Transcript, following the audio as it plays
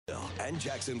and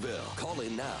Jacksonville. Call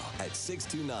in now at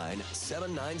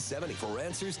 629-7970 for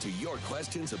answers to your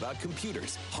questions about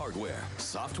computers, hardware,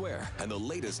 software, and the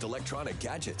latest electronic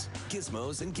gadgets,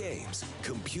 gizmos, and games.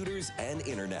 Computers and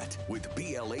Internet with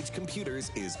BLH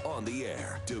Computers is on the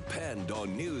air. Depend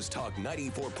on News Talk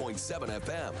 94.7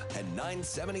 FM and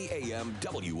 970 AM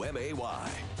WMAY.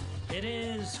 It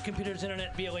is Computers,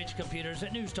 Internet, BLH Computers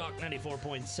at News Talk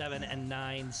 94.7 and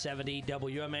 970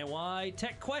 WMAY.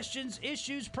 Tech questions,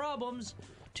 issues, problems,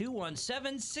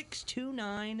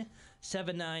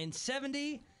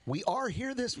 217-629-7970. We are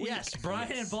here this week. Yes,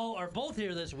 Brian and Bo are both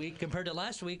here this week compared to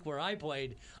last week where I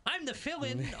played. I'm the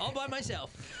fill-in all by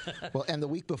myself. Well, and the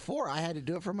week before, I had to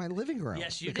do it from my living room.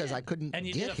 Yes, you because did. I couldn't And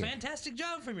you get did a here. fantastic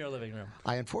job from your living room.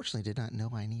 I unfortunately did not know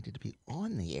I needed to be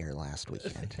on the air last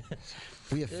weekend.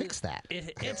 We have fixed that.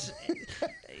 It's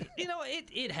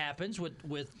it happens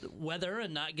with weather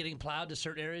and not getting plowed to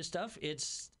certain areas stuff.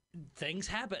 Things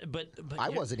happen, but I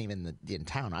wasn't even in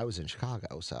town. I was in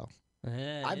Chicago, so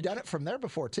I've done it from there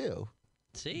before too.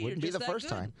 See, Wouldn't be the first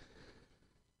time.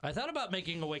 I thought about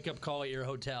making a wake-up call at your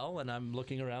hotel, and I'm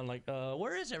looking around like,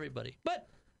 where is everybody? But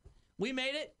we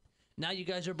made it. Now you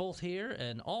guys are both here,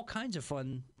 and all kinds of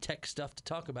fun tech stuff to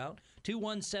talk about.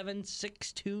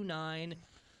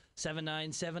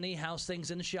 217-629-7970. How's things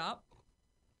in the shop?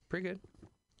 Pretty good.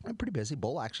 I'm pretty busy.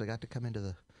 Bull actually got to come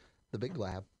into the big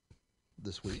lab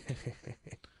this week.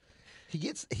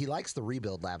 He likes the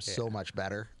rebuild lab so much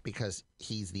better because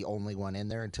he's the only one in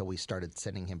there until we started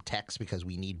sending him texts because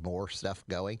we need more stuff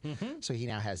going. Mm-hmm. So he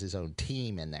now has his own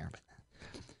team in there.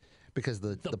 Because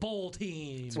the Bull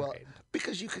team. Well,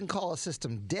 because you can call a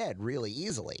system dead really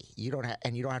easily. You don't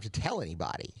have to tell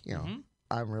anybody. You know,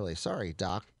 I'm really sorry,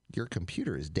 Doc. Your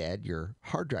computer is dead. Your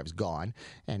hard drive's gone,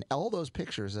 and all those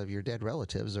pictures of your dead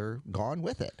relatives are gone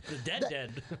with it. The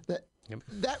dead.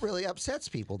 That really upsets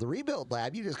people. The rebuild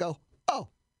lab, you just go, oh,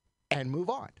 and move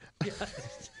on.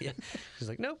 Yeah. She's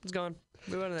like, nope, it's gone.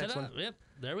 Move on to the next one. Yep,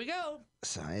 there we go.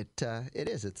 So it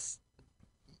is.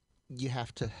 You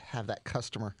have to have that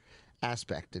customer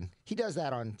aspect, and he does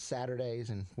that on Saturdays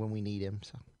and when we need him.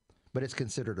 So, but it's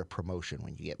considered a promotion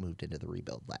when you get moved into the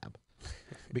rebuild lab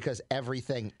because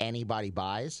everything anybody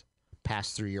buys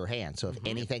passed through your hand. So if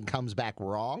anything comes back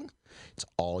wrong, it's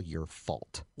all your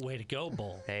fault. Way to go,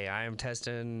 Bull. Hey, I am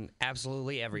testing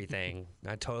absolutely everything.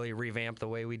 I totally revamped the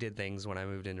way we did things when I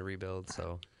moved into rebuild.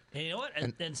 So. And you know what?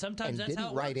 And sometimes that's how it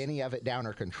didn't write works. any of it down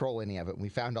or control any of it. We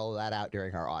found all of that out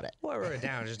during our audit. Well, I wrote it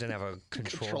down. I just didn't have a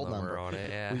control number on it.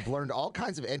 Yeah. We've learned all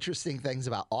kinds of interesting things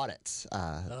about audits.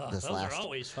 Those are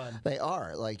always fun. They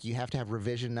are. Like, you have to have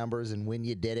revision numbers and when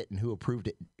you did it and who approved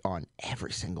it on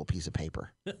every single piece of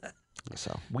paper.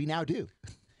 So we now do.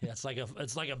 Yeah, it's like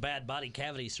a bad body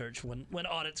cavity search when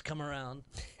audits come around.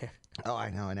 Oh, I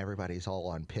know, and everybody's all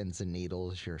on pins and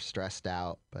needles. You're stressed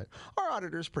out, but our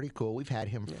auditor's pretty cool. We've had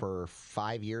him for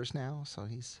 5 years now, so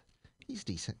he's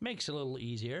decent. Makes it a little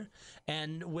easier.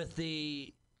 And with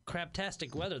the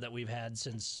craptastic weather that we've had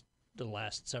since the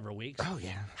last several weeks, oh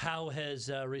yeah, how has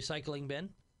recycling been?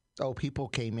 Oh, people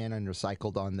came in and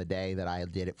recycled on the day that I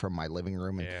did it from my living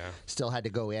room and still had to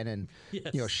go in and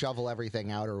shovel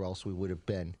everything out or else we would have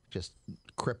been just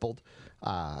crippled.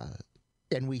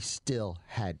 And we still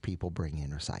had people bring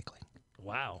in recycling.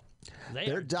 Wow.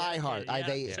 They're diehard.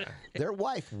 Their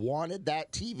wife wanted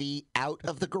that TV out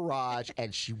of the garage,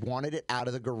 and she wanted it out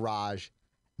of the garage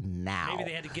now. Maybe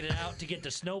they had to get it out to get the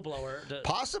snowblower.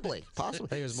 Possibly. I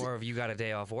think it was more of you got a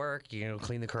day off work,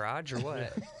 clean the garage or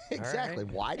what? Exactly.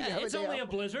 Right. Why do you have a day It's only off?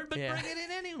 a blizzard, but bring it in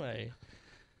anyway.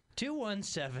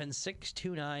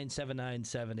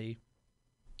 217-629-7970.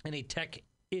 Any tech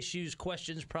issues,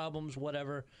 questions, problems,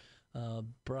 whatever.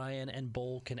 Brian and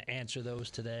Bull can answer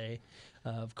those today.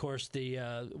 Of course,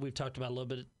 we've talked about a little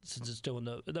bit since it's still in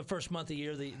the first month of the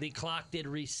year. The clock did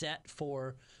reset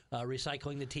for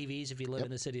recycling the TVs if you live in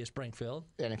the city of Springfield.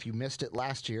 And if you missed it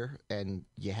last year and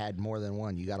you had more than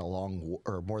one, you got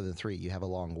or more than three, you have a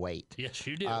long wait. Yes,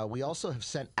 you do. We also have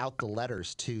sent out the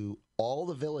letters to all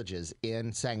the villages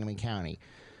in Sangamon County.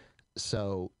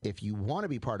 So if you want to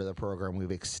be part of the program,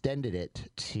 we've extended it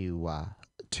to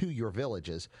your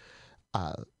villages.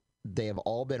 They have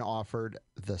all been offered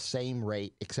the same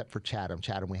rate except for Chatham.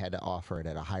 Chatham, we had to offer it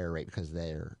at a higher rate because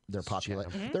their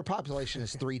population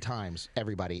is 3 times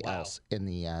everybody else in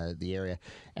the area,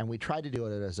 and we tried to do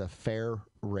it as a fair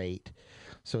rate.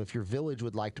 So if your village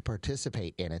would like to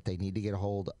participate in it, they need to get a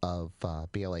hold of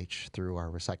BLH through our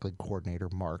recycling coordinator,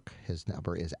 Mark. His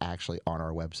number is actually on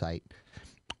our website.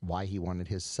 Why he wanted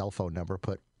his cell phone number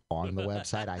put on the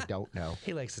website, I don't know.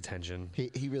 He likes attention.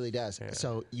 He really does. Yeah.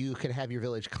 So you can have your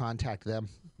village contact them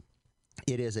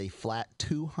It is a flat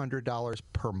 $200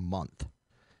 per month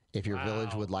if your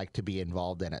village would like to be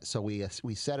involved in it. So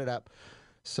we set it up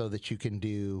so that you can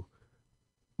do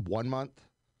 1 month,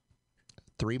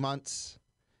 3 months,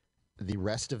 the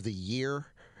rest of the year,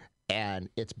 and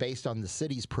it's based on the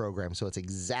city's program, so it's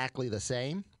exactly the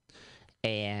same,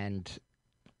 and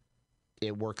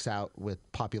it works out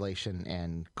with population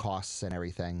and costs and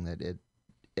everything that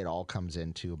it all comes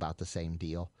into about the same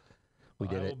deal. We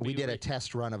did a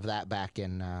test run of that back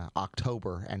in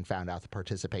October and found out the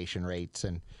participation rates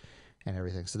and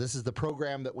everything. So this is the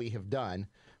program that we have done,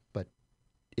 but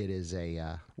it is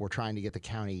we're trying to get the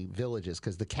county villages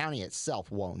because the county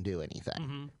itself won't do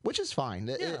anything, which is fine.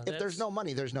 If there's no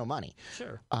money, there's no money.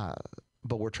 Sure.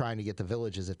 But we're trying to get the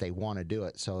villages if they want to do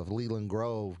it. So if Leland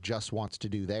Grove just wants to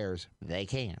do theirs, they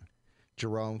can.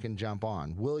 Jerome can jump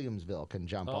on. Williamsville can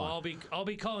jump on. I'll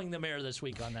be calling the mayor this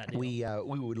week on that deal.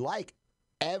 We would like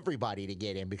everybody to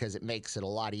get in because it makes it a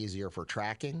lot easier for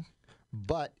tracking.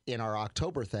 But in our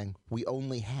October thing, we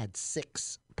only had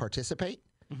 6 participate.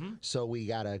 So we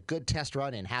got a good test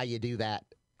run in how you do that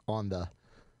on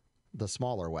the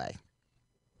smaller way.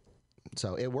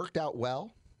 So it worked out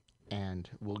well, and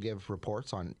we'll give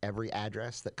reports on every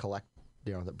address that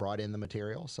that brought in the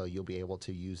material. So you'll be able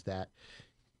to use that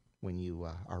when you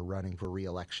are running for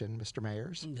re-election, Mr.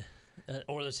 Mayors.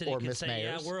 Or the city or can Miss say,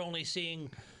 Mayors.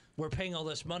 we're paying all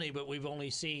this money, but we've only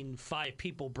seen 5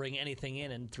 people bring anything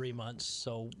in 3 months.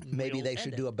 So Maybe we'll they end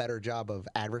should it. do a better job of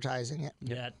advertising it.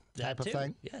 that type of too.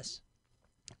 thing? Yes.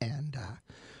 And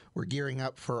we're gearing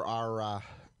up for our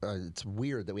it's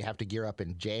weird that we have to gear up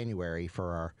in January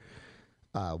for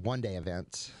our one-day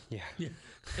events. Yeah.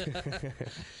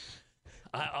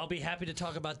 I'll be happy to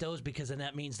talk about those because then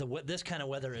that means this kind of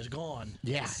weather is gone.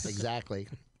 Yes, exactly.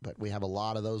 But we have a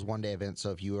lot of those one-day events.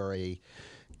 So if you are a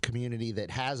community that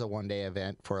has a one-day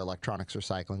event for electronics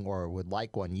recycling or would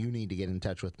like one, you need to get in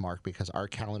touch with Mark because our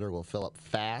calendar will fill up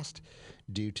fast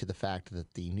due to the fact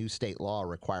that the new state law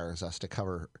requires us to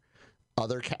cover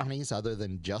other counties other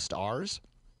than just ours.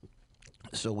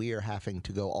 So we are having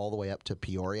to go all the way up to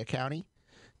Peoria County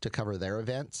to cover their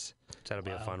events. That'll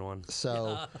be a fun one.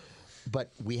 So,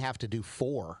 but we have to do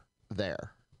 4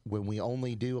 there when we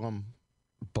only do them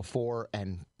before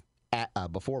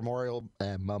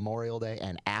Memorial Day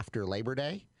and after Labor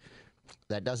Day.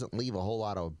 That doesn't leave a whole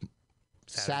lot of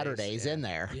Saturdays in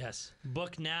there. Yes.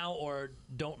 Book now or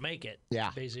don't make it.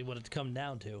 Yeah. Basically what it's come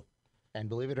down to. And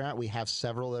believe it or not, we have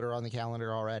several that are on the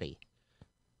calendar already.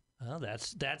 Well,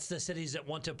 that's the cities that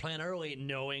want to plan early,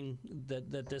 knowing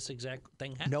that this exact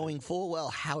thing happens. Knowing full well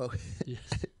how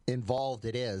involved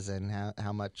it is and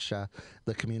how much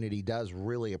the community does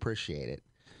really appreciate it.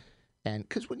 And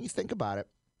because when you think about it,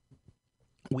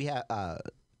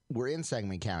 we're in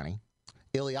Sangamon County.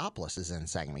 Illiopolis is in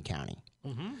Sangamon County.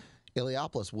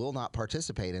 Illiopolis will not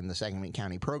participate in the Sangamon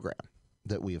County program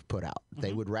that we have put out.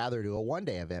 They would rather do a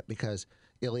one-day event because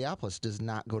Illiopolis does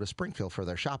not go to Springfield for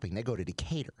their shopping. They go to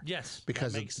Decatur. Yes.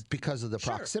 Because of the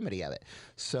proximity of it.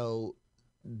 So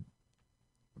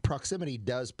proximity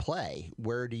does play.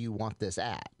 Where do you want this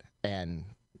at? And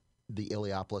the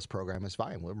Illiopolis program is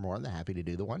fine. We're more than happy to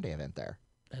do the one-day event there.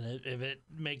 And if it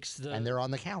makes the... And they're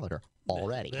on the calendar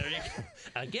already. There you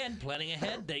go. Again, planning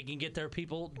ahead, they can get their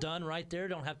people done right there.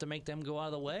 Don't have to make them go out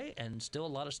of the way, and still a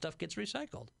lot of stuff gets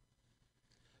recycled.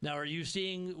 Now, are you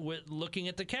seeing, looking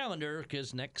at the calendar,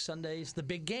 because next Sunday's the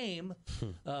big game,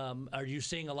 are you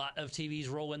seeing a lot of TVs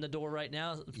roll in the door right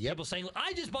now? Yep. People saying,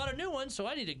 I just bought a new one, so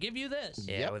I need to give you this.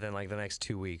 Yeah, within like the next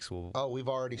 2 weeks, we'll we've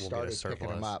already get a started picking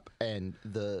them surplus. up. And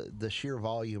the sheer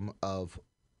volume of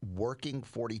working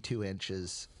 42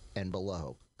 inches and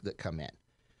below that come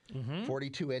in.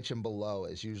 42 inch and below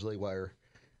is usually where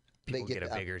people they get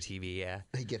a bigger TV. Yeah,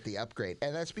 they get the upgrade.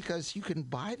 And that's because you can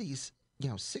buy these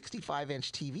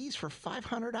 65-inch TVs for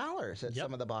 $500 at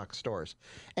some of the box stores.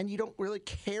 And you don't really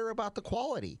care about the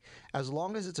quality. As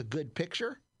long as it's a good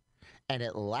picture and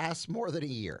it lasts more than a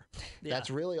year. Yeah.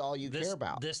 That's really all you care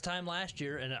about. This time last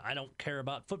year, and I don't care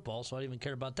about football, so I don't even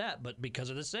care about that, but because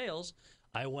of the sales,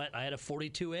 I had a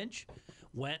 42-inch,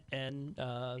 and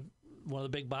one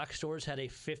of the big box stores had a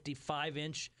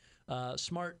 55-inch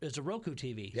smart, it's a Roku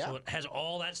TV. Yeah. So it has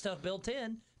all that stuff built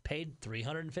in. Paid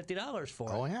 $350 for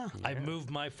it. Oh, yeah. I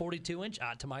moved my 42-inch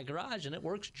out to my garage, and it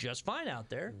works just fine out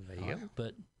there. there you go.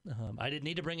 But I didn't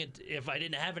need to bring it. If I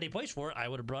didn't have any place for it, I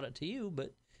would have brought it to you.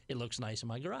 But it looks nice in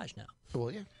my garage now.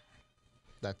 Well, yeah.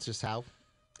 That's just how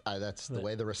that's the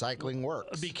way the recycling works.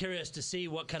 I'd be curious to see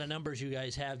what kind of numbers you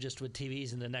guys have just with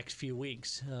TVs in the next few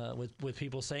weeks, with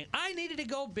people saying, I needed to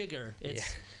go bigger.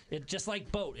 It's just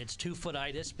like boat. It's 2-foot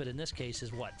itis, but in this case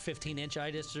is what, 15-inch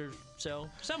itis or so?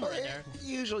 Somewhere in there.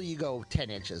 Usually you go 10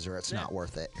 inches or it's not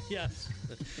worth it. Yes.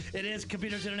 It is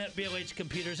Computers Internet, BLH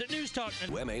Computers at News Talk.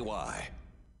 MAY.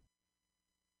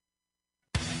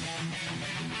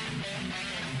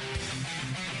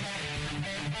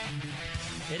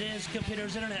 It is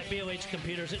Computers Internet, BLH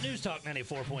Computers at News Talk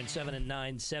 94.7 and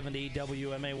 970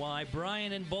 WMAY.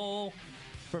 Brian and Bull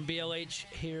from BLH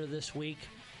here this week.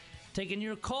 Taking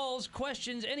your calls,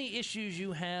 questions, any issues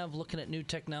you have looking at new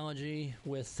technology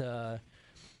with the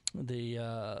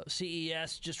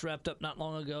CES just wrapped up not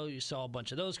long ago. You saw a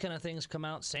bunch of those kind of things come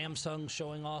out. Samsung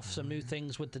showing off some new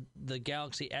things with the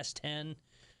Galaxy S10.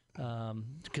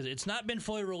 Because it's not been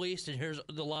fully released, and here's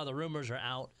a lot of the rumors are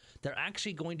out. They're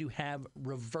actually going to have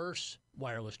reverse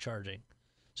wireless charging.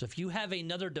 So if you have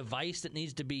another device that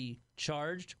needs to be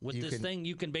charged with this thing,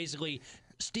 you can basically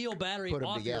steal battery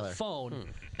off your phone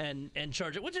and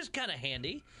charge it, which is kind of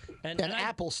handy. And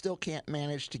Apple still can't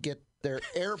manage to get their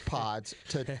AirPods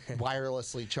to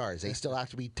wirelessly charge. They still have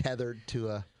to be tethered to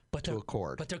a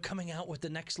cord. But they're coming out with the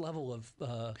next level of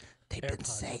They've AirPods. been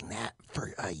saying that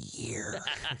for a year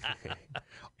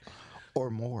or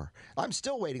more. I'm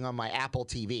still waiting on my Apple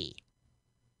TV.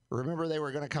 Remember they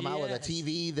were going to come out with a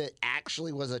TV that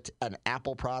actually was an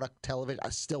Apple product television?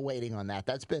 I'm still waiting on that.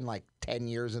 That's been like 10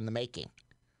 years in the making.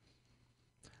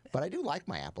 But I do like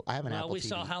my Apple. I have an Apple TV. We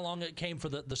saw how long it came for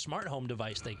the smart home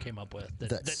device they came up with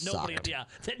that nobody,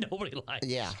 that nobody liked.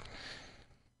 Yeah.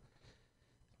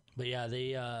 But yeah,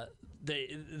 the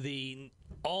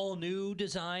all new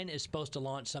design is supposed to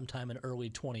launch sometime in early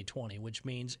 2020, which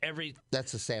means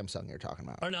That's the Samsung you're talking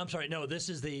about. Oh no, I'm sorry. No, this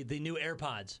is the new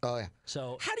AirPods. Oh yeah.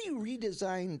 So how do you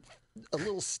redesign a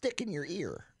little stick in your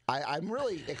ear? I'm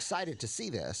really excited to see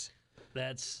this.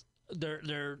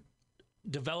 They're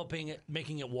developing it,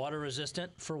 making it water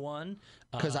resistant for one.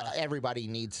 Because everybody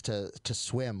needs to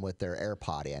swim with their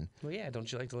AirPod in. Well, yeah.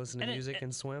 Don't you like to listen to music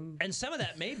and swim? And some of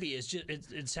that maybe is just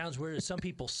it sounds weird. Some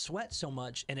people sweat so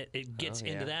much, and it gets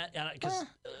into that. Because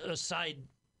a side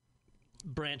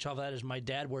branch off of that is my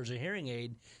dad wears a hearing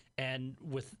aid, and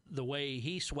with the way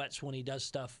he sweats when he does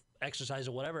stuff, exercise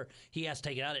or whatever, he has to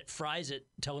take it out. It fries it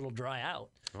until it'll dry out.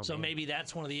 So maybe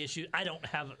that's one of the issues. I don't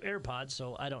have AirPods,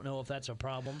 so I don't know if that's a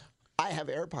problem. I have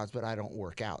AirPods, but I don't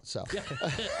work out, so.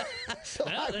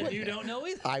 Then you don't know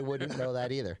either. I wouldn't know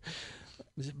that either.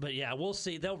 But yeah, we'll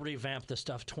see. They'll revamp the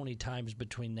stuff 20 times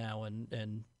between now and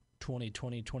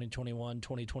 2020, 2021,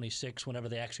 2026, whenever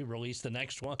they actually release the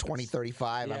next one.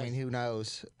 2035. Yes. I mean, who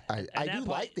knows? I do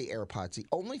like the AirPods. The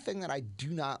only thing that I do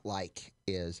not like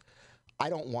is I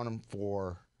don't want them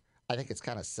I think it's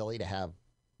kind of silly to have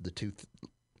the two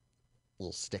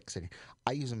little sticks in.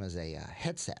 I use them as a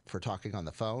headset for talking on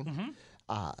the phone.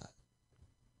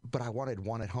 But I wanted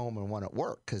one at home and one at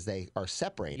work because they are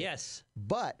separated. Yes.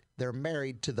 But they're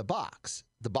married to the box.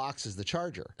 The box is the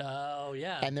charger. Oh,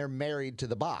 yeah. And they're married to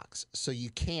the box. So you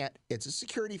can't, it's a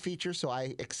security feature, so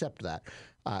I accept that.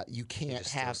 You can't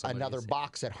have another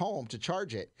box at home to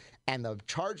charge it. And the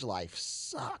charge life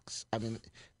sucks. I mean,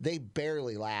 they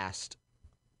barely last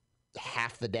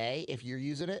half the day if you're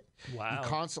using it. Wow. You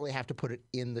constantly have to put it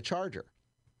in the charger.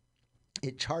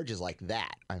 It charges like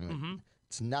that. I mean,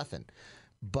 it's nothing.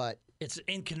 But it's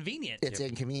inconvenient. It's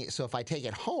inconvenient. So if I take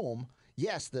it home,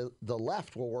 yes, the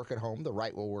left will work at home, the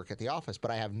right will work at the office, but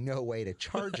I have no way to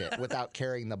charge it without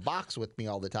carrying the box with me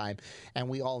all the time. And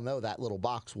we all know that little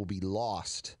box will be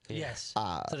lost. Yes.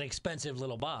 It's an expensive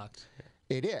little box.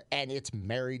 It is, and it's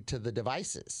married to the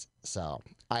devices. So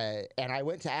I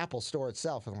went to Apple Store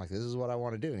itself, and I'm like, "This is what I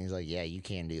want to do." And he's like, "Yeah, you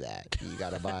can't do that. You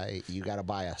gotta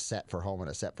buy a set for home and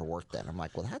a set for work." Then I'm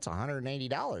like, "Well, that's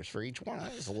 $180 for each one.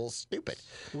 That's a little stupid."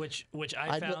 Which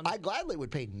I found. I gladly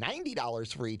would pay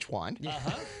 $90 for each one. You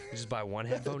just buy one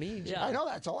headphone each. Yeah. I know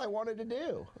that's all I wanted to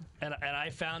do. And I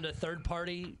found a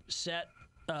third-party set.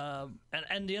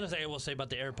 And the other thing I will say about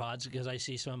the AirPods, because I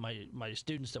see some of my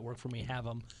students that work for me have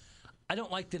them. I don't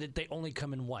like that they only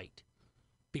come in white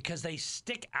because they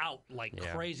stick out like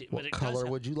crazy. What color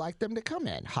would you like them to come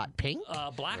in? Hot pink?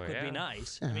 Black would be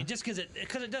nice. I mean, just because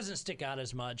it doesn't stick out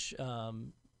as much.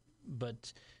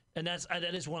 But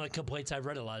that is one of the complaints I've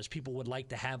read a lot is people would like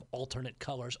to have alternate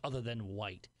colors other than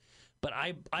white. But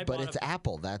but it's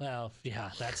Apple. Well,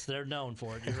 yeah, they're known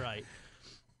for it. You're right.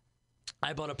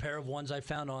 I bought a pair of ones I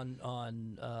found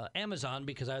on Amazon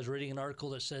because I was reading an article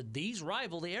that said these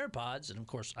rival the AirPods, and of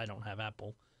course I don't have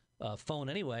Apple phone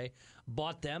anyway.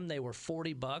 Bought them. They were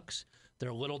 $40.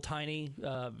 They're little tiny,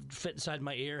 fit inside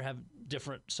my ear, have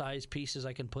different size pieces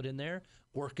I can put in there,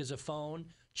 work as a phone,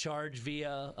 charge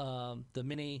via the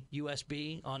mini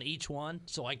USB on each one,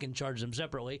 so I can charge them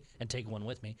separately and take one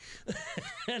with me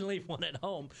and leave one at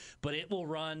home. But it will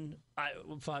run,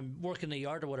 if I'm working in the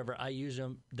yard or whatever, I use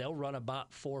them. They'll run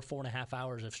about 4.5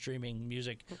 hours of streaming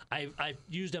music. I've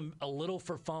used them a little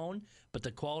for phone, but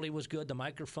the quality was good, the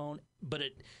microphone, but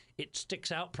it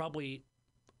sticks out probably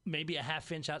maybe a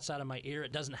half inch outside of my ear.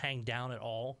 It doesn't hang down at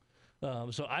all.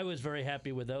 So I was very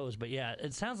happy with those. But yeah,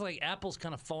 it sounds like Apple's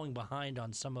kind of falling behind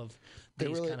on some of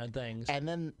these kind of things.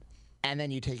 And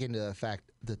then you take into the fact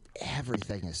that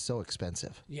everything is so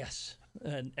expensive. Yes.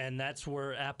 And that's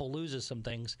where Apple loses some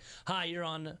things. Hi, you're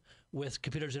on with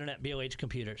Computers Internet, BLH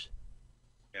Computers.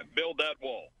 Yeah, build that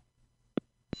wall.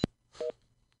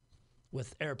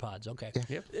 With AirPods, okay. Yeah.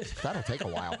 Yep. That'll take a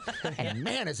while. And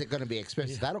man, is it going to be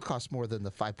expensive. That'll cost more than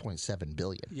the $5.7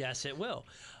 billion. Yes, it will.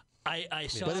 I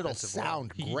saw, but it'll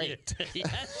sound great.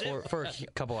 Yes, for a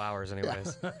couple hours,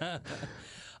 anyways.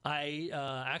 I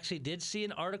actually did see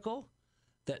an article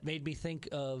that made me think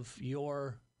of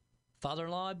your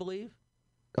father-in-law, I believe.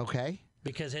 Okay.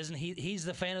 Because isn't he's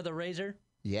the fan of the Razor?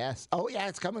 Yes. Oh, yeah,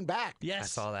 it's coming back. Yes. I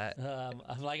saw that.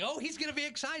 I'm like, oh, he's going to be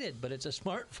excited, but it's a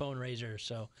smartphone Razor,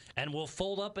 and will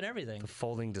fold up and everything. The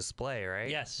folding display, right?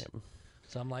 Yes. Yep.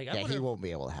 So I'm like, he won't be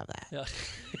able to have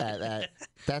that.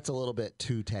 That's a little bit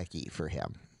too techy for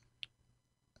him.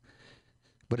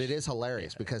 But it is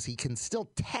hilarious because he can still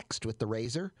text with the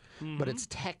Razor, but it's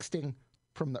texting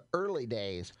from the early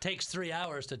days. Takes 3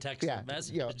 hours to text a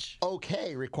message.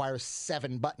 OK requires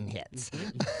 7 button hits.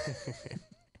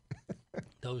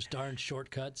 Those darn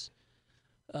shortcuts.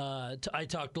 I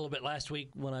talked a little bit last week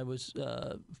when I was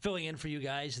filling in for you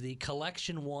guys. The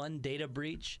Collection 1 data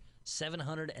breach,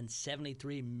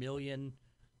 773 million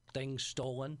things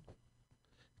stolen.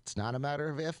 It's not a matter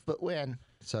of if, but when.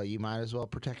 So you might as well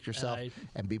protect yourself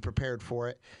and be prepared for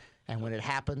it. And when it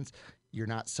happens, you're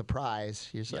not surprised.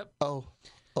 You're just like, oh,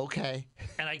 okay.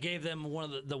 And I gave them one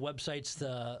of the websites,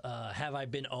 the Have I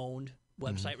Been Owned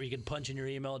website, where you can punch in your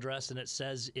email address and it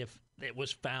says if it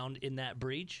was found in that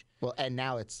breach. Well, and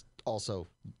now it's also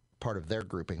part of their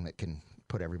grouping that can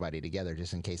put everybody together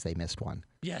just in case they missed one.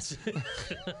 Yes.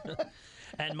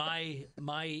 And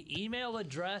my email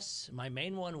address, my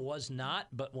main one was not,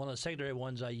 but one of the secondary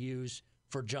ones I use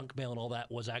for junk mail and all that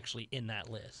was actually in that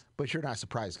list. But you're not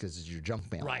surprised because it's your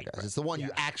junk mail address. Right. It's the one you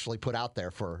actually put out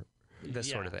there for this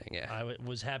sort of thing, yeah. I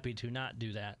was happy to not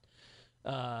do that.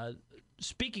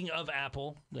 Speaking of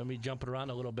Apple, let me jump it around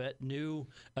a little bit. New,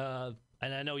 and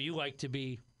I know you like to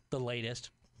be the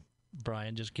latest,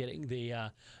 Brian, just kidding.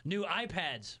 The new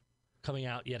iPads coming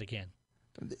out yet again.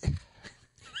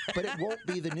 But it won't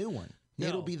be the new one. No.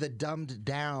 It'll be the dumbed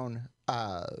down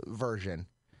version.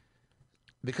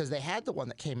 Because they had the one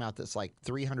that came out that's like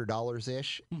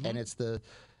 $300-ish, and it's the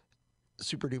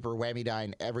super duper whammy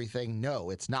dine everything. No,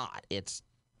 it's not. It's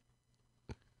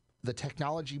the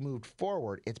technology moved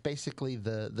forward. It's basically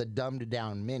the dumbed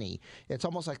down mini. It's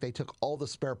almost like they took all the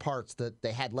spare parts that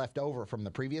they had left over from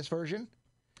the previous version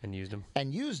and used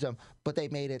them, but they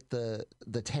made it the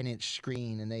 10-inch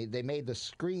screen, and they made the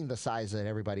screen the size that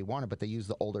everybody wanted, but they used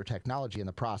the older technology in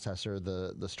the processor,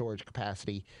 the storage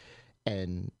capacity,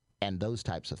 and those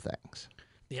types of things.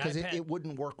 Because it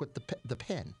wouldn't work with the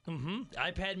pen.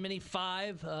 iPad Mini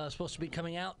 5 supposed to be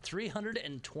coming out,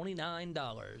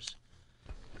 $329.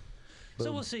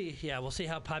 So we'll see. Yeah, we'll see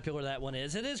how popular that one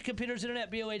is. It is Computers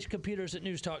Internet, BLH Computers at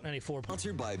News Talk 94.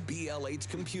 Sponsored by BLH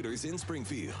Computers in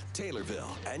Springfield, Taylorville,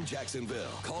 and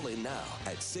Jacksonville. Call in now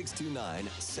at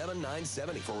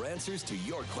 629-7970 for answers to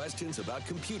your questions about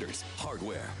computers,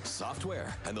 hardware,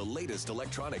 software, and the latest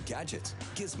electronic gadgets,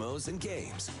 gizmos, and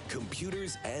games.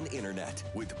 Computers and Internet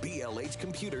with BLH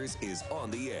Computers is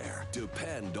on the air.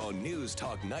 Depend on News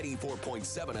Talk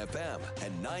 94.7 FM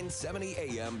and 970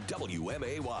 AM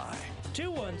WMAY.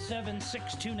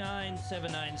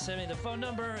 217-629-7970, the phone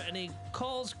number. Any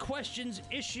calls, questions,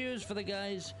 issues for the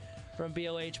guys from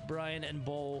BLH, Brian and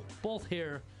Bull, both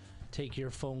here. Take your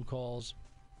phone calls.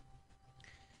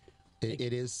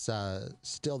 It is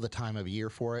still the time of year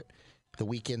for it. The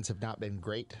weekends have not been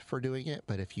great for doing it,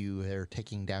 but if you are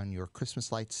taking down your Christmas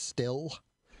lights still,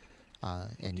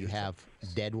 and you have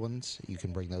dead ones, you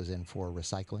can bring those in for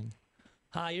recycling.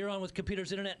 Hi, you're on with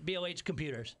Computers Internet, BLH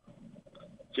Computers.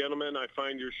 Gentlemen, I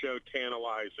find your show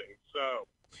tantalizing. So,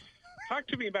 talk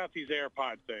to me about these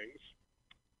AirPod things.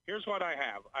 Here's what I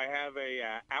have. I have a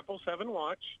Apple 7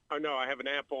 watch. Oh, no, I have an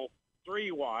Apple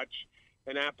 3 watch,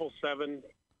 an Apple 7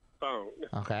 phone.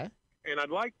 Okay. And I'd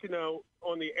like to know,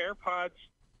 on the AirPods,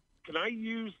 can I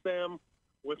use them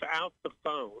without the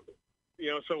phone?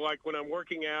 So like when I'm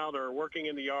working out or working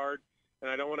in the yard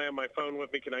and I don't want to have my phone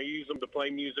with me, can I use them to play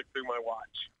music through my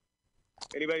watch?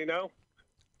 Anybody know?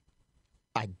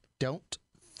 I don't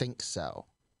think so.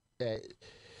 It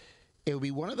would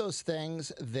be one of those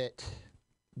things that,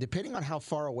 depending on how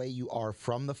far away you are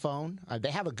from the phone, they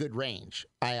have a good range.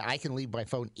 I can leave my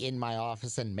phone in my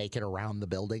office and make it around the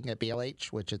building at BLH,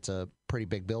 which it's a pretty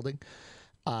big building,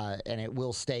 and it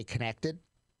will stay connected.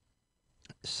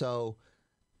 So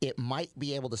it might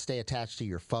be able to stay attached to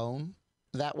your phone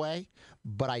that way,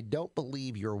 but I don't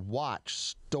believe your watch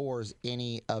stores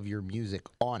any of your music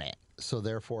on it. So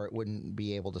therefore, it wouldn't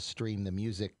be able to stream the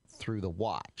music through the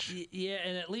watch. Yeah,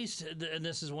 and at least, and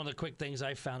this is one of the quick things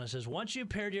I found, it says once you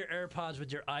paired your AirPods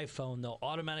with your iPhone, they'll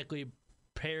automatically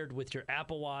paired with your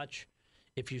Apple Watch.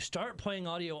 If you start playing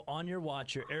audio on your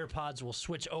watch, your AirPods will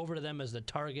switch over to them as the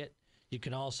target. You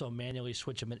can also manually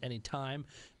switch them at any time.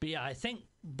 But yeah, I think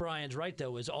Brian's right,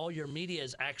 though, is all your media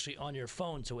is actually on your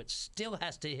phone, so it still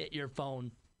has to hit your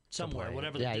phone somewhere,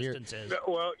 whatever the distance is.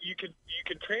 Well, you can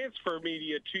transfer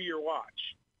media to your watch.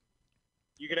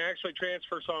 You can actually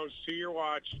transfer songs to your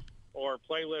watch or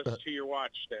playlists to your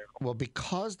watch now. Well,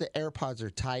 because the AirPods are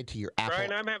tied to your Apple...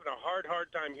 Brian, I'm having a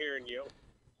hard time hearing you.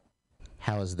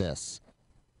 How is this?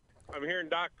 I'm hearing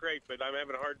Doc great, but I'm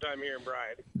having a hard time hearing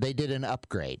Brian. They did an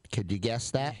upgrade. Could you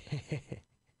guess that?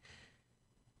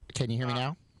 Can you hear me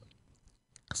now?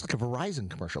 It's like a Verizon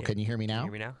commercial. Can you hear me now?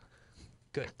 Can you hear me now?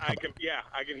 Good. I can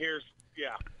hear,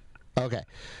 yeah. Okay.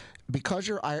 Because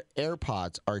your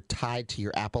AirPods are tied to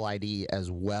your Apple ID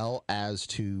as well as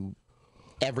to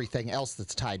everything else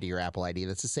that's tied to your Apple ID,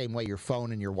 that's the same way your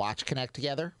phone and your watch connect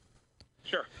together.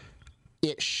 Sure.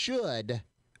 It should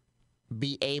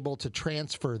be able to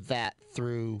transfer that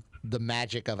through the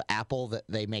magic of Apple that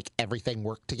they make everything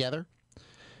work together.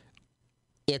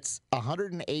 It's a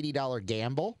 $180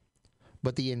 gamble,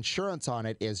 but the insurance on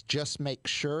it is just make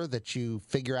sure that you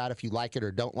figure out if you like it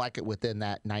or don't like it within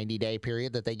that 90-day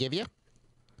period that they give you.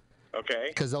 Okay.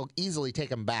 Because they'll easily take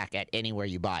them back at anywhere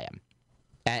you buy them.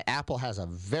 Apple has a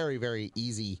very, very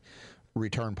easy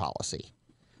return policy.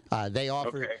 They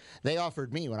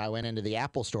offered me when I went into the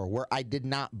Apple store, where I did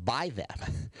not buy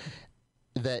them,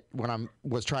 that when I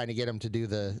was trying to get them to do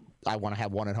I want to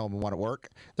have one at home and one at work,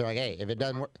 they're like, hey, if it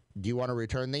doesn't work, do you want to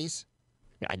return these?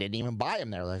 I didn't even buy them.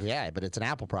 They're like, yeah, but it's an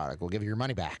Apple product. We'll give you your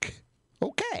money back.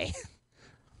 Okay.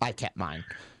 I kept mine.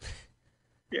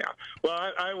 Yeah. Well,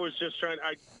 I was just trying.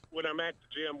 When I'm at the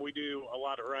gym, we do a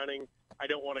lot of running. I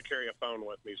don't want to carry a phone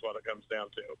with me is what it comes down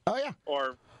to. Oh, yeah.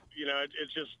 Or,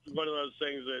 it's just one of those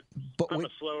things that I'm a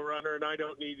slow runner and I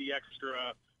don't need the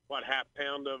extra, half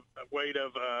pound of weight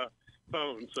of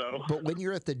phone. So. But when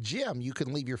you're at the gym, you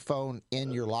can leave your phone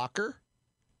in your locker.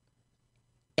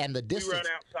 And the distance. We run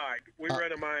outside. We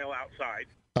run a mile outside.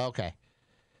 Okay.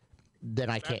 Then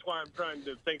I can't. That's why I'm trying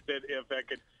to think that if I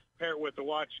could pair it with the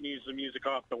watch and use the music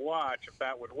off the watch, if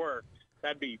that would work,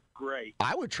 that'd be great.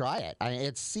 I would try it.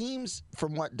 It seems,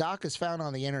 from what Doc has found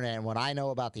on the internet and what I know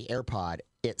about the AirPod,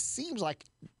 it seems like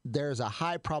there's a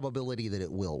high probability that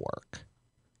it will work.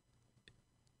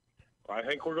 I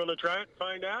think we're going to try it and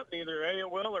find out. Either A, it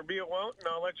will, or B, it won't, and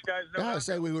I'll let you guys know. I would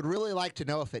say we would really like to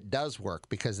know if it does work,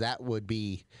 because that would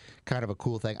be kind of a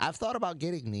cool thing. I've thought about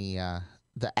getting the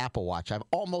Apple Watch. I've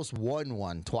almost won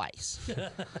one twice.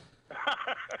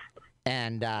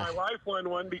 And my wife won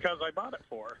one because I bought it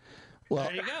for her. Well,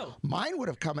 there you go. Mine would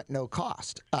have come at no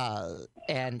cost.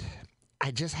 And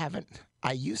I just haven't.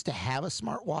 I used to have a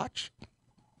smartwatch,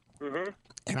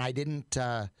 and I didn't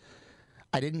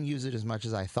use it as much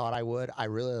as I thought I would. I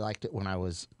really liked it when I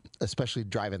was, especially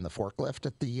driving the forklift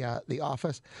at the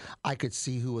office. I could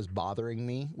see who was bothering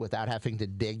me without having to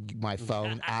dig my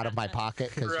phone out of my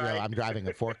pocket because I'm driving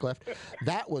a forklift.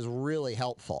 That was really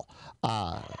helpful.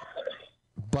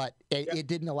 But it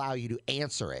didn't allow you to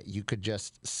answer it. You could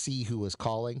just see who was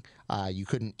calling. You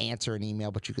couldn't answer an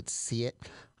email, but you could see it.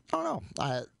 I don't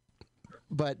know.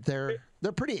 But they're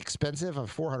pretty expensive.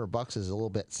 $400 is a little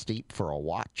bit steep for a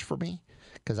watch for me,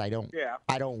 because I don't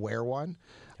wear one.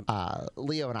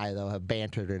 Leo and I, though, have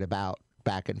bantered it about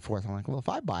back and forth. I'm like, well, if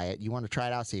I buy it, you want to try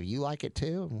it out, see if you like it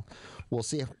too, and we'll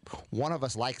see if one of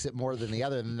us likes it more than the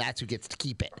other, and that's who gets to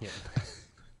keep it. Yeah.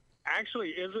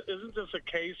 Actually, isn't this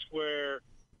a case where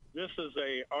this is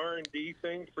a R&D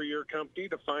thing for your company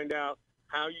to find out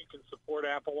how you can support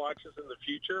Apple Watches in the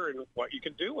future and what you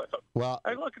can do with them. Well,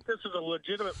 I look at this as a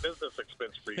legitimate business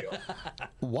expense for you.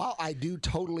 while I do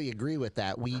totally agree with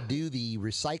that, we do the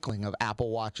recycling of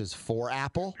Apple Watches for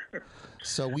Apple.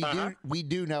 So we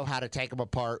do know how to take them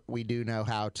apart. We do know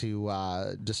how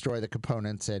to destroy the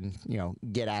components and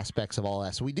get aspects of all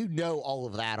that. So we do know all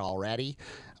of that already.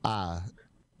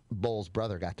 Bull's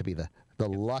brother got to be the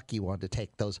lucky one to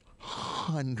take those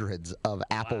hundreds of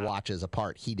Apple Watches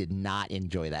apart. He did not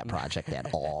enjoy that project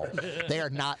at all. They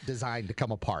are not designed to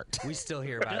come apart. We still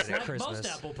hear about Just it at like Christmas.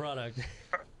 most Apple product.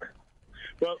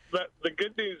 Well, the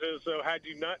good news is, though, had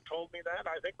you not told me that,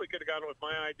 I think we could have gone with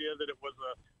my idea that it was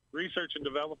a research and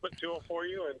development tool for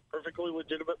you and perfectly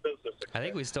legitimate business expense. I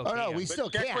think we still Oh, can. no, we But still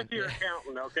check can. with your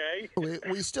accountant, okay?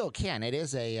 We still can. It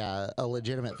is a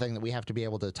legitimate thing that we have to be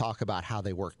able to talk about how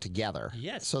they work together.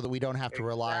 Yes. So that we don't have to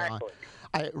rely on.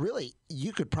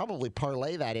 You could probably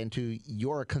parlay that into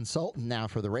you're a consultant now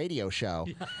for the radio show,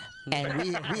 and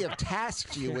we have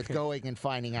tasked you with going and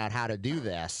finding out how to do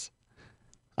this.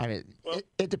 I mean,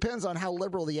 it depends on how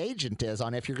liberal the agent is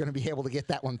on if you're going to be able to get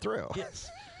that one through. Yes.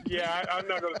 Yeah, I'm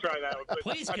not going to try that one. But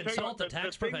Please I tell you consult what, a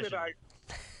tax thing that professional.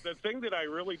 the thing that I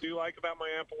really do like about my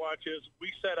Apple Watch is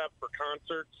we set up for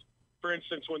concerts. For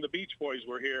instance, when the Beach Boys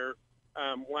were here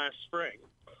last spring,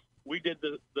 we did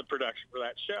the production for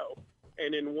that show.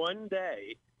 And in one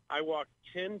day, I walked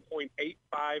 10.85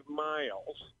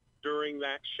 miles during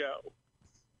that show.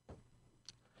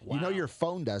 You know your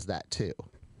phone does that too.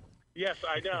 Yes,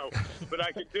 I know, but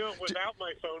I can do it without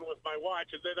my phone with my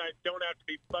watch, and then I don't have to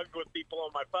be bugged with people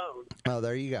on my phone. Oh,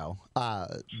 there you go.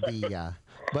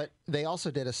 But they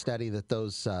also did a study that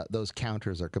those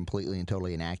counters are completely and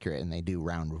totally inaccurate, and they do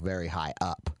round very high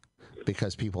up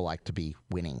because people like to be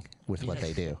winning with what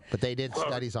they do. But they did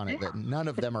studies on it that none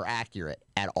of them are accurate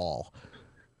at all.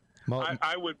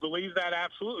 I would believe that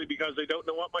absolutely because they don't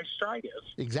know what my stride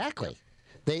is. Exactly.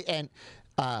 You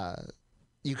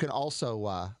can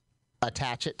also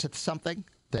attach it to something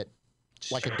that,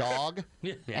 like a dog,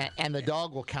 and the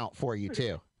dog will count for you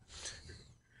too.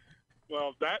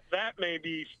 Well, that may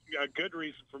be a good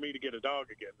reason for me to get a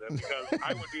dog again, then, because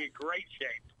I would be in great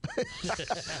shape.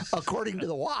 According to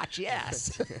the watch,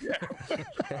 yes. Yeah,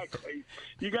 exactly.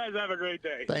 You guys have a great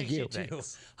day. Thank you.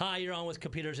 Hi, you're on with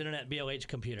Computers Internet, BLH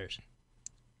Computers.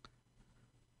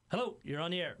 Hello, you're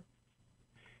on the air.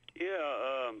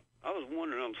 Yeah, I was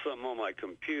wondering on something on my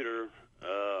computer.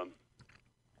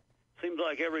 Seems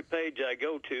like every page I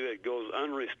go to, it goes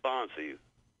unresponsive.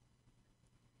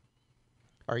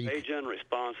 Are you Page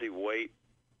unresponsive, wait,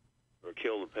 or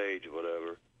kill the page, or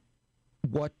whatever.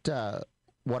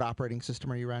 what operating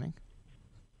system are you running?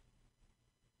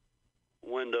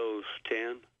 Windows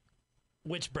 10,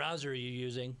 Which browser are you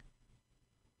using?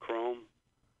 Chrome.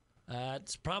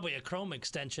 It's probably a Chrome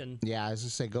extension. Yeah, I was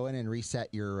just say go in and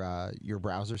reset your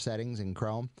browser settings in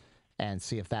Chrome and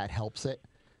see if that helps it.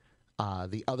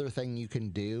 The other thing you can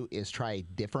do is try a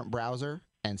different browser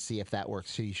and see if that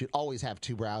works. So you should always have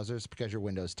two browsers because you're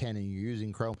Windows 10 and you're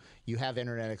using Chrome. You have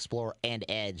Internet Explorer and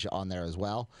Edge on there as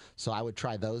well. So I would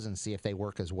try those and see if they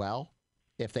work as well.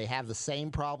 If they have the same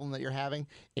problem that you're having,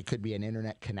 it could be an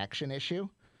internet connection issue.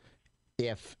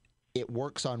 If it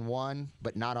works on one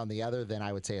but not on the other, then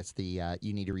I would say it's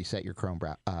you need to reset your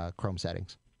Chrome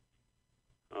settings.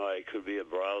 It could be a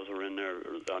browser in there.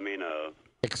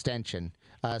 Extension.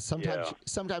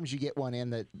 Sometimes you get one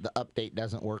in that the update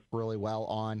doesn't work really well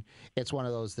on. It's one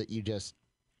of those that you just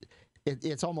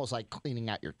it's almost like cleaning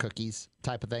out your cookies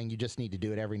type of thing. You just need to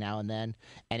do it every now and then,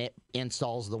 and it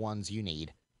installs the ones you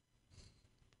need.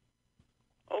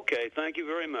 Okay, thank you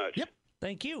very much. Yep.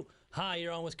 Thank you. Hi,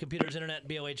 you're on with Computers Internet,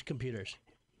 BLH Computers.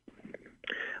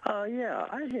 Yeah,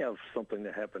 I have something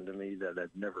that happened to me that I've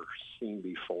never seen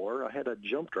before. I had a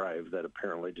jump drive that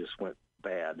apparently just went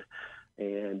bad.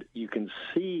 And you can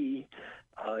see,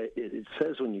 it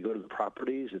says when you go to the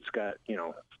properties, it's got,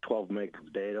 12 meg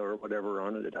of data or whatever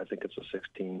on it. I think it's a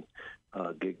 16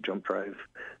 gig jump drive.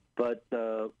 But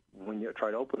when you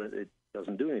try to open it, it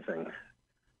doesn't do anything.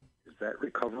 Is that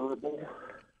recoverable?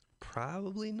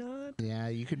 Probably not. Yeah,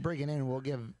 you could bring it in. We'll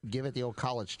give it the old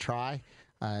college try.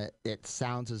 It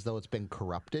sounds as though it's been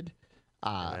corrupted.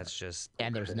 That's just...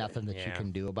 And there's nothing that you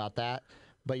can do about that.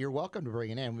 But you're welcome to bring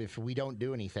it in. If we don't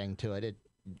do anything to it,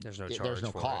 there's no charge there's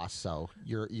no for cost. So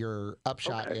your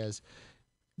upshot is,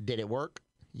 did it work?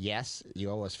 Yes, you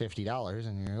owe us $50,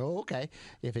 and you're okay.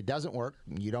 If it doesn't work,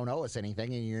 you don't owe us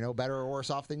anything, and you're no better or worse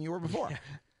off than you were before.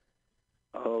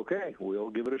 Okay, we'll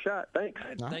give it a shot. Thanks.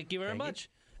 Thank you very much.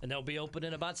 And they'll be open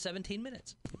in about 17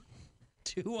 minutes.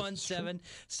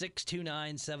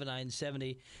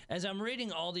 217-629-7970. As I'm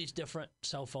reading all these different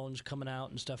cell phones coming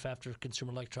out and stuff after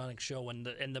Consumer Electronics Show and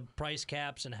the price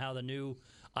caps and how the new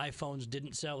iPhones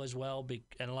didn't sell as well,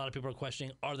 and a lot of people are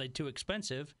questioning, are they too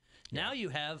expensive? Now you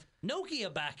have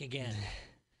Nokia back again.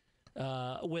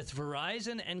 With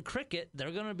Verizon and Cricket,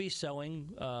 they're going to be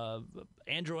selling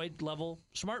Android-level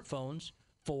smartphones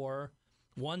for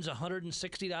one's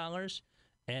 $160,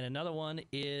 and another one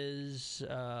is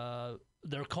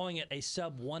they're calling it a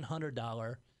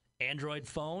sub-$100 Android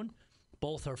phone.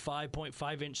 Both are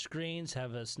 5.5-inch screens,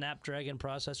 have a Snapdragon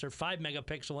processor,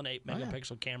 5-megapixel and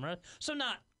 8-megapixel camera. So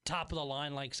not top of the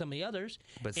line like some of the others.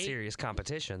 But serious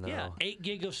competition, though. Yeah, 8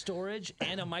 gig of storage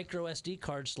and a micro SD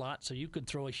card slot, so you could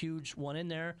throw a huge one in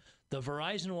there. The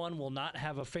Verizon one will not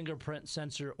have a fingerprint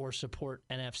sensor or support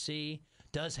NFC.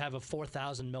 Does have a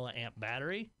 4,000 milliamp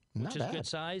battery, which is good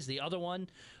size. The other one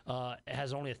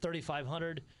has only a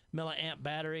 3,500 milliamp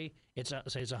battery. It's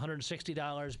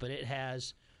 $160, but it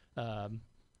has a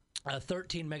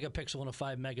 13 megapixel and a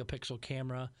 5 megapixel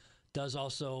camera. Does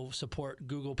also support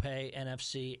Google Pay,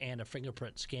 NFC, and a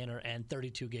fingerprint scanner, and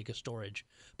 32 gig of storage.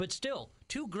 But still,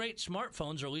 two great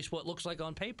smartphones, or at least what looks like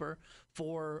on paper,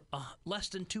 for less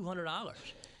than $200.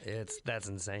 That's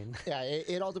insane. Yeah,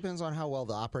 it all depends on how well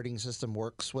the operating system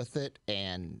works with it,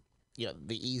 and the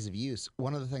ease of use.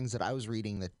 One of the things that I was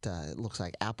reading that it looks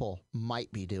like Apple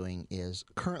might be doing is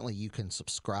currently you can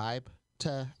subscribe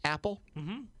to Apple.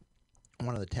 Mm-hmm.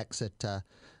 One of the techs that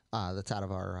that's out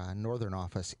of our northern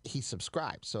office, he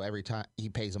subscribes. So every time he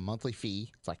pays a monthly fee,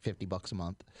 it's like $50 a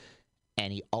month,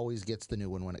 and he always gets the new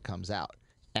one when it comes out.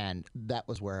 And that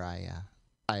was where I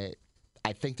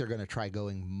think they're going to try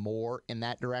going more in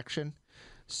that direction,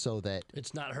 so that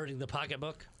it's not hurting the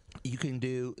pocketbook.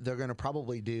 They're going to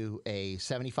probably do a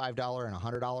 $75 and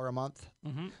 $100 a month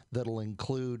that'll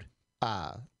include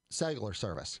cellular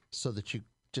service, so that you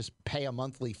just pay a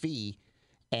monthly fee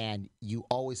and you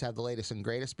always have the latest and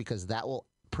greatest, because that will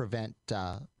prevent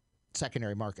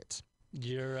secondary markets.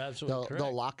 You're absolutely correct.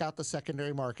 They'll lock out the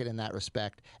secondary market in that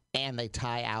respect, and they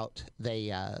they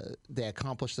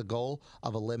accomplish the goal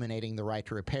of eliminating the right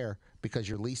to repair, because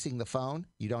you're leasing the phone,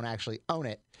 you don't actually own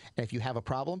it, and if you have a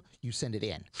problem, you send it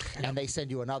in, and they send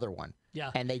you another one.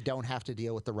 Yeah. And they don't have to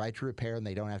deal with the right to repair, and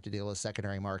they don't have to deal with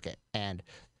secondary market, and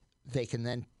they can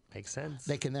then makes sense.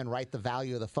 They can then write the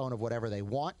value of the phone of whatever they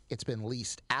want. It's been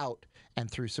leased out, and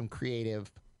through some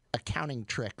creative accounting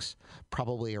tricks,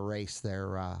 probably erase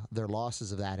their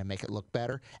losses of that and make it look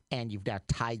better. And you've now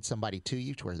tied somebody to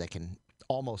you to where they can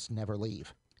almost never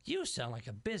leave. You sound like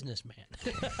a businessman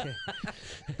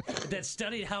that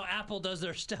studied how Apple does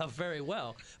their stuff very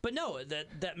well. But no,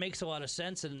 that makes a lot of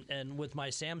sense. And with my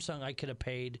Samsung, I could have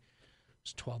paid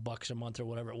 $12 a month or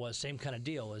whatever it was. Same kind of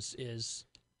deal.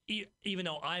 Even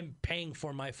though I'm paying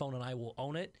for my phone and I will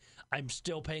own it, I'm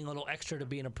still paying a little extra to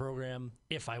be in a program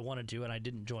if I wanted to, and I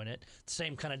didn't join it.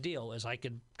 Same kind of deal, as I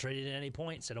could trade it at any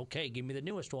point, said, okay, give me the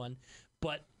newest one.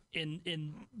 But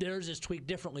in theirs is tweaked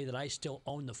differently, that I still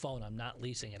own the phone. I'm not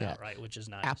leasing it outright, which is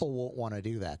nice. Apple won't want to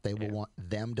do that. They will want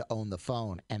them to own the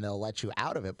phone, and they'll let you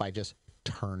out of it by just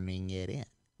turning it in.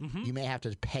 Mm-hmm. You may have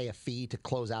to pay a fee to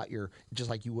close out just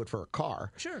like you would for a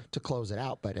car, to close it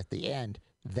out. But at the end,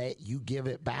 you give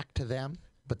it back to them,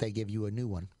 but they give you a new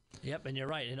one. Yep, and you're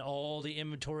right. And all the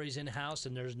inventory's in-house,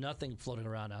 and there's nothing floating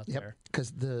around out there.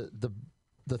 Because the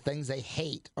things they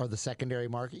hate are the secondary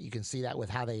market. You can see that with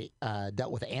how they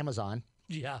dealt with Amazon.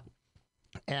 Yeah.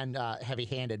 And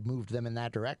heavy-handed moved them in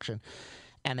that direction.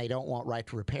 And they don't want right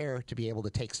to repair to be able to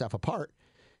take stuff apart.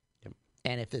 Yep.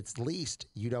 And if it's leased,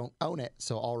 you don't own it,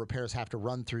 so all repairs have to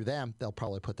run through them. They'll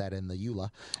probably put that in the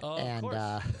EULA. Of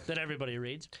course. That everybody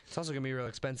reads. It's also going to be real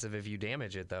expensive if you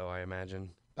damage it, though, I imagine.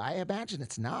 I imagine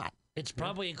it's not. It's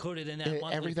probably included in that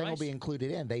monthly Everything price. will be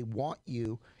included in. They want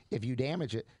you, if you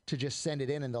damage it, to just send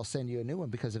it in, and they'll send you a new one,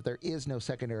 because if there is no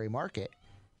secondary market,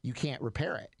 you can't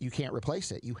repair it. You can't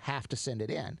replace it. You have to send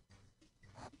it in.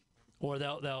 Or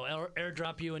they'll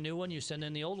airdrop you a new one. You send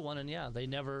in the old one, and they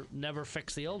never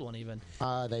fix the old one even.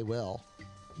 They will,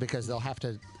 because they'll have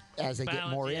to, as they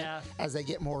get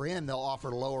more in, they'll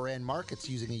offer lower end markets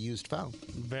using a used phone.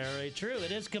 Very true.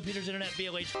 It is Computers Internet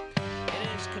BOH. It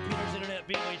is Computers Internet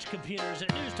BOH Computers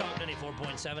at News Talk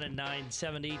 94.7 and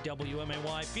 970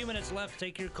 WMAY. A few minutes left.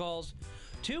 Take your calls.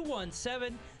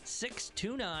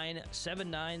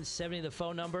 217-629-7970, the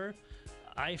phone number.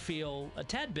 I feel a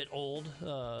tad bit old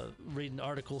reading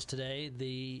articles today.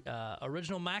 The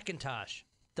original Macintosh,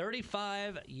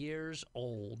 35 years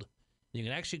old. You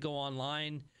can actually go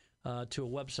online to a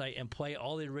website and play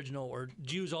all the original, or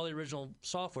use all the original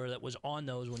software that was on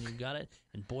those when you got it,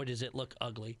 and boy, does it look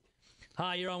ugly.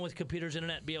 Hi, you're on with Computers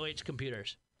Internet, BLH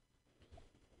Computers.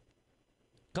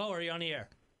 Caller, are you on the air?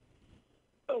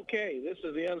 Okay, this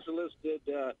is the unsolicited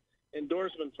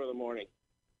endorsement for the morning.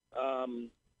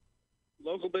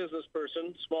 Local business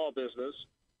person, small business,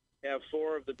 have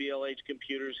 4 of the BLH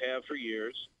computers, have for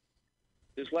years.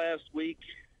 This last week,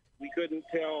 we couldn't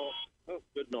tell,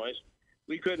 good noise,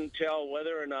 we couldn't tell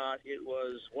whether or not it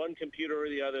was one computer or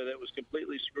the other that was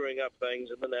completely screwing up things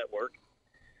in the network.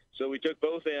 So we took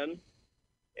both in,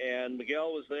 and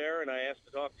Miguel was there, and I asked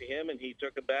to talk to him, and he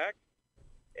took them back.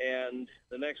 And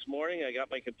the next morning, I got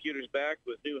my computers back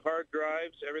with new hard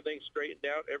drives, everything straightened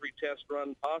out, every test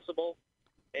run possible.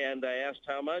 And I asked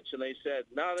how much, and they said,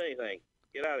 not anything.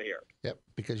 Get out of here. Yep,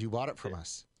 because you bought it from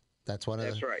us. That's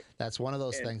right. That's one of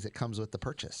those things that comes with the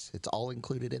purchase. It's all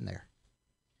included in there.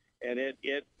 And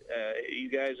you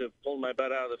guys have pulled my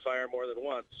butt out of the fire more than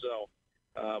once. So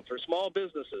for small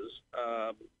businesses,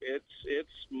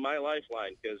 it's my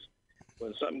lifeline, because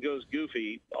when something goes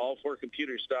goofy, all 4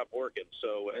 computers stop working.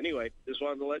 So anyway, just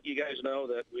wanted to let you guys know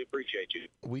that we appreciate you.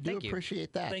 We do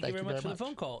appreciate that. Thank you very much for the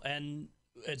phone call. And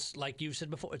it's like you said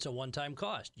before, it's a one-time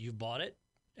cost. You bought it,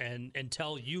 and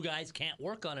until you guys can't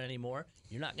work on it anymore,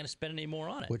 you're not going to spend any more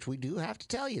on it. Which we do have to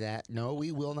tell you that. No,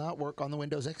 we will not work on the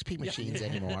Windows XP machines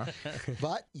anymore.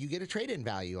 But you get a trade-in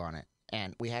value on it.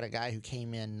 And we had a guy who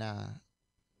came in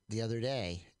the other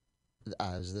day, it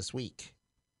was this week,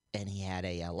 and he had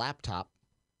a laptop,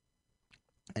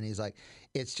 and he's like,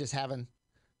 it's just having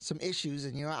some issues,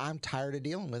 and I'm tired of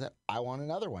dealing with it. I want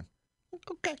another one.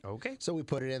 Okay. So we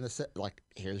put it in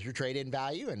here's your trade-in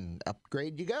value, and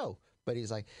upgrade you go. But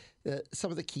he's like, some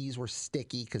of the keys were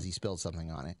sticky because he spilled something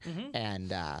on it,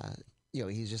 and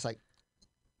he's just like,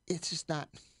 it's just not.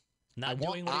 Doing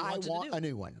what he wants I want to do. a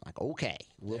new one. Like, okay,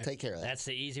 we'll take care of that. That's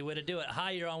the easy way to do it.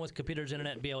 Hi, you're on with Computers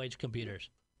Internet, BLH Computers.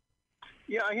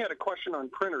 Yeah, I had a question on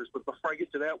printers, but before I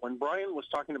get to that, when Brian was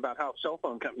talking about how cell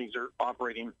phone companies are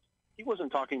operating, he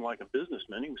wasn't talking like a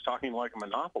businessman. He was talking like a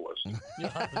monopolist.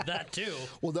 That too.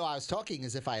 Well, no, I was talking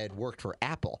as if I had worked for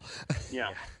Apple. Yeah.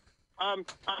 I'm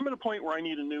at a point where I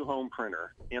need a new home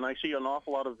printer, and I see an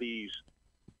awful lot of these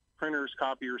printers,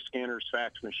 copiers, scanners,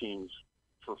 fax machines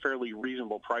for fairly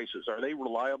reasonable prices. Are they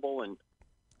reliable, and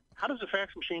how does a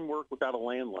fax machine work without a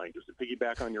landline? Does it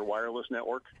piggyback on your wireless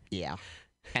network? Yeah.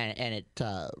 And it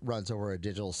runs over a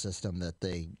digital system that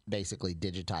they basically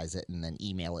digitize it and then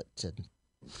email it to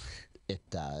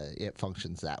it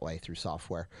functions that way through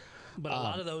software. But a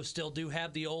lot of those still do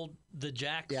have the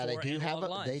jack. Yeah, for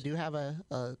they do have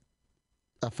a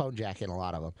phone jack in a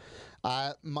lot of them.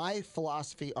 My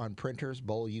philosophy on printers,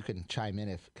 Bull, you can chime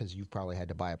in because you've probably had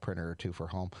to buy a printer or two for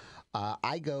home.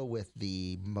 I go with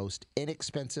the most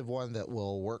inexpensive one that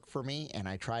will work for me, and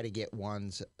I try to get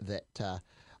ones that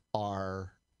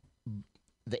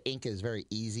the ink is very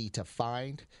easy to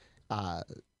find.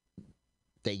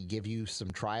 They give you some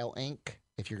trial ink.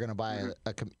 If you're going to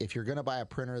buy a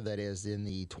printer that is in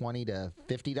the $20 to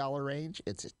 $50 range,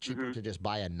 it's cheaper to just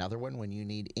buy another one when you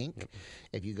need ink.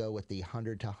 If you go with the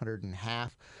 $100 to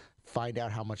 $150, find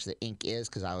out how much the ink is,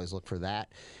 because I always look for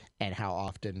that, and how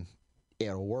often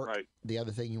it'll work. Right. The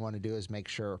other thing you want to do is make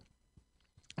sure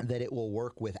that it will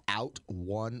work without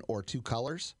 1 or 2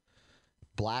 colors.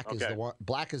 Black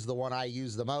is the one I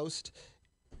use the most.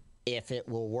 If it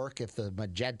will work, if the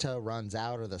magenta runs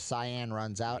out or the cyan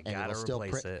runs out, and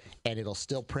it'll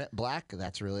still print black,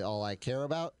 that's really all I care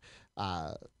about.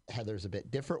 Heather's a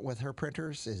bit different with her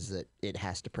printers, is that it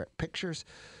has to print pictures,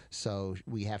 so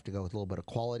we have to go with a little bit of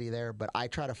quality there. But I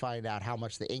try to find out how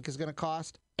much the ink is going to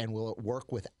cost, and will it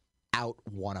work without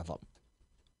one of them.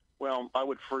 Well, I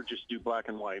would prefer just do black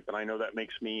and white, but I know that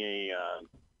makes me a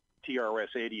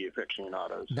TRS-80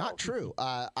 aficionado. So. Not true.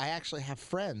 I actually have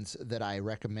friends that I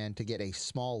recommend to get a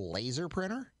small laser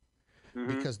printer,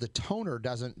 because the toner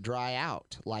doesn't dry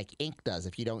out like ink does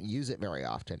if you don't use it very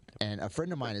often. And a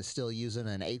friend of mine is still using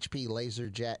an HP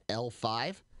LaserJet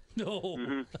L5.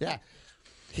 No. Yeah.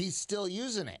 He's still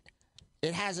using it.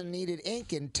 It hasn't needed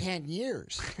ink in 10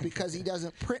 years because he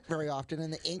doesn't print very often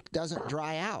and the ink doesn't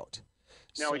dry out.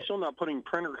 Now, he's still not putting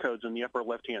printer codes in the upper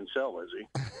left-hand cell, is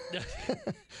he?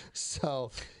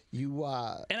 So you...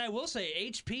 And I will say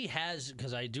HP has,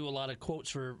 because I do a lot of quotes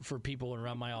for people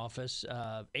around my office,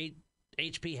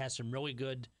 HP has some really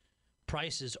good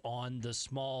prices on the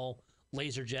small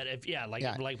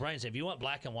LaserJet. Like Brian said, if you want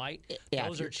black and white,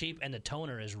 those are cheap, and the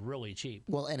toner is really cheap.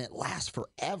 Well, and it lasts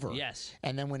forever. Yes.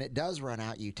 And then when it does run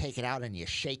out, you take it out and you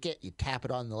shake it. You tap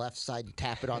it on the left side, you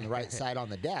tap it on the right side on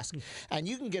the desk, and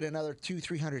you can get another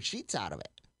 200-300 sheets out of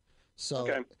it.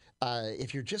 So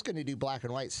if you're just going to do black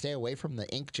and white, stay away from the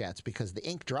inkjets because the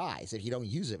ink dries if you don't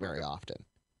use it very often.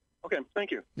 Okay,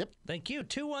 thank you. Thank you.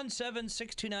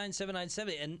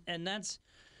 217-629-7970. And that's,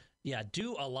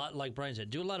 do a lot, like Brian said,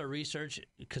 do a lot of research,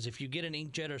 because if you get an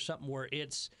inkjet or something where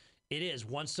it is,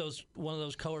 once one of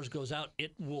those colors goes out,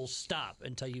 it will stop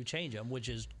until you change them, which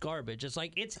is garbage. It's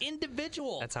like, it's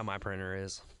individual. That's how my printer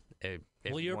is.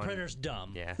 Your printer's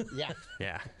dumb. Yeah. Yeah.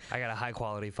 Yeah. I got a high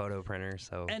quality photo printer,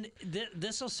 so. And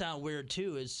this will sound weird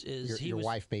too. Your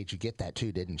wife made you get that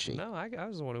too, didn't she? No, I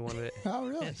was the one who wanted it. Oh,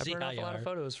 really? I See print how off a you lot are. of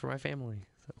photos for my family.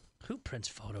 So. Who prints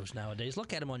photos nowadays?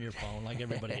 Look at them on your phone like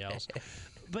everybody else.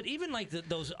 But even like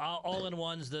those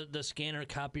all-in-ones, the scanner,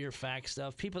 copier, fax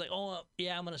stuff, people like,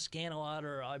 I'm going to scan a lot,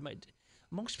 or I might.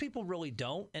 Most people really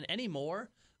don't. And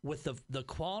anymore, with the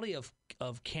quality of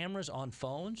cameras on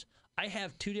phones, I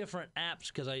have two different apps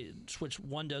because I switch.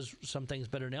 One does some things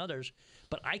better than others,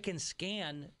 but I can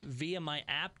scan via my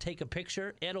app, take a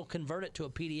picture, it'll convert it to a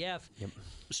PDF,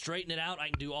 straighten it out. I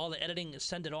can do all the editing,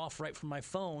 send it off right from my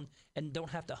phone, and don't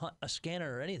have to hunt a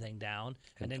scanner or anything down,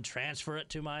 and then transfer it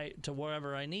to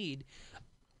wherever I need.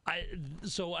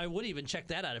 So I would even check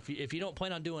that out. If you don't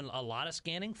plan on doing a lot of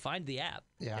scanning, find the app.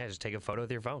 Yeah, just take a photo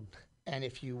with your phone. And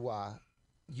if you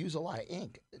use a lot of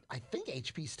ink, I think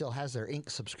HP still has their ink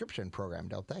subscription program,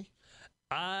 don't they?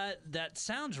 That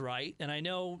sounds right. And I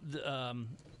know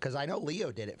because I know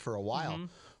Leo did it for a while,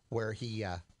 where he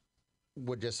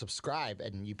would just subscribe,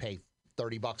 and you pay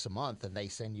 $30 a month, and they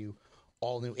send you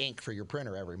all new ink for your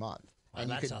printer every month. Well,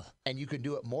 and you can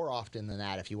do it more often than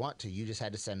that if you want to. You just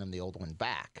had to send them the old one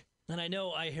back. And I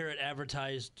know I hear it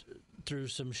advertised through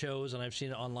some shows, and I've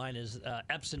seen it online, is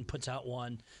Epson puts out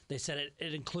one. They said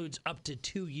it includes up to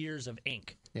 2 years of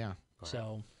ink. Yeah.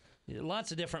 So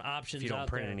lots of different options If you don't out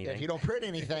print there. anything. If you don't print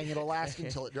anything, it'll last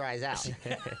until it dries out.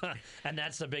 And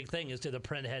that's the big thing, is do the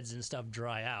print heads and stuff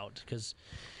dry out? Because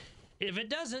if it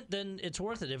doesn't, then it's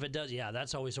worth it. If it does,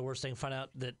 that's always the worst thing. Find out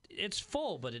that it's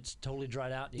full, but it's totally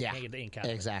dried out, and you can't get the ink out.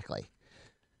 Exactly.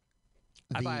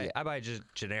 I buy just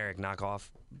generic knockoff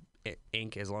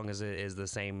ink as long as it is the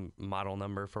same model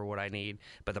number for what I need.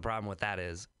 But the problem with that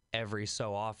is every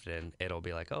so often it'll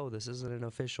be like, oh, this isn't an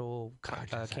official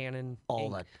Canon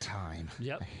all ink. the time.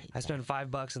 Yep. I spend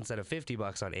 $5 instead of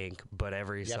 $50 on ink, but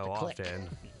every You have so to click. often,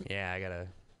 I gotta.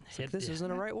 This isn't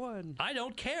the right one. I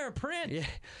don't care. Print. Yeah,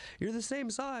 you're the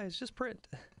same size. Just print.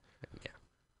 Yeah.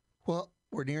 Well,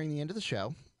 we're nearing the end of the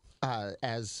show.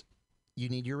 As you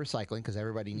need your recycling, because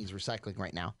everybody needs recycling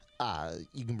right now,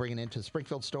 you can bring it into the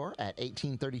Springfield store at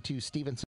 1832 Stevenson